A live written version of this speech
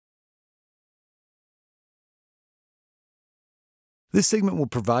This segment will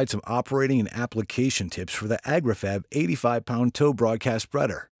provide some operating and application tips for the Agri-Fab 85-pound tow broadcast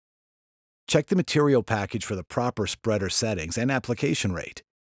spreader. Check the material package for the proper spreader settings and application rate.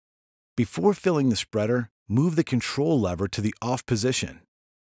 Before filling the spreader, move the control lever to the off position.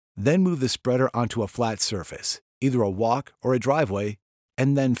 Then move the spreader onto a flat surface, either a walk or a driveway,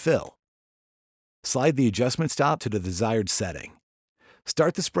 and then fill. Slide the adjustment stop to the desired setting.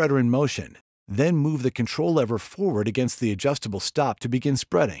 Start the spreader in motion, then move the control lever forward against the adjustable stop to begin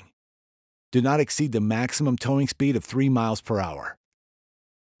spreading. Do not exceed the maximum towing speed of 3 miles per hour.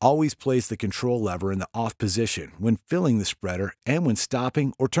 Always place the control lever in the off position when filling the spreader and when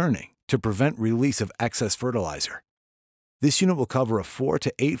stopping or turning to prevent release of excess fertilizer. This unit will cover a 4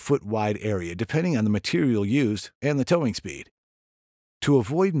 to 8 foot wide area depending on the material used and the towing speed. To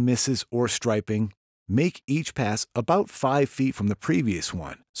avoid misses or striping, make each pass about 5 feet from the previous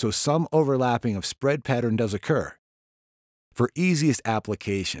one so some overlapping of spread pattern does occur. For easiest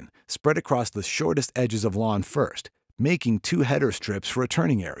application, spread across the shortest edges of lawn first, making 2 header strips for a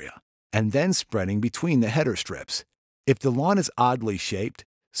turning area, and then spreading between the header strips. If the lawn is oddly shaped,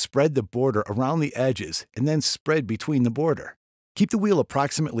 spread the border around the edges and then spread between the border. Keep the wheel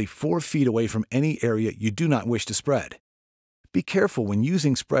approximately 4 feet away from any area you do not wish to spread. Be careful when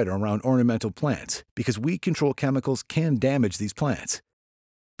using spreader around ornamental plants because weed control chemicals can damage these plants.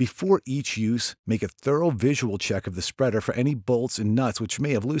 Before each use, make a thorough visual check of the spreader for any bolts and nuts which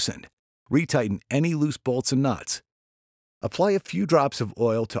may have loosened. Retighten any loose bolts and nuts. Apply a few drops of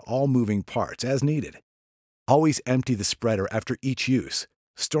oil to all moving parts as needed. Always empty the spreader after each use,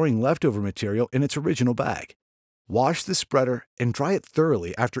 storing leftover material in its original bag. Wash the spreader and dry it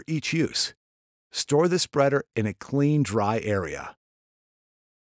thoroughly after each use. Store the spreader in a clean, dry area.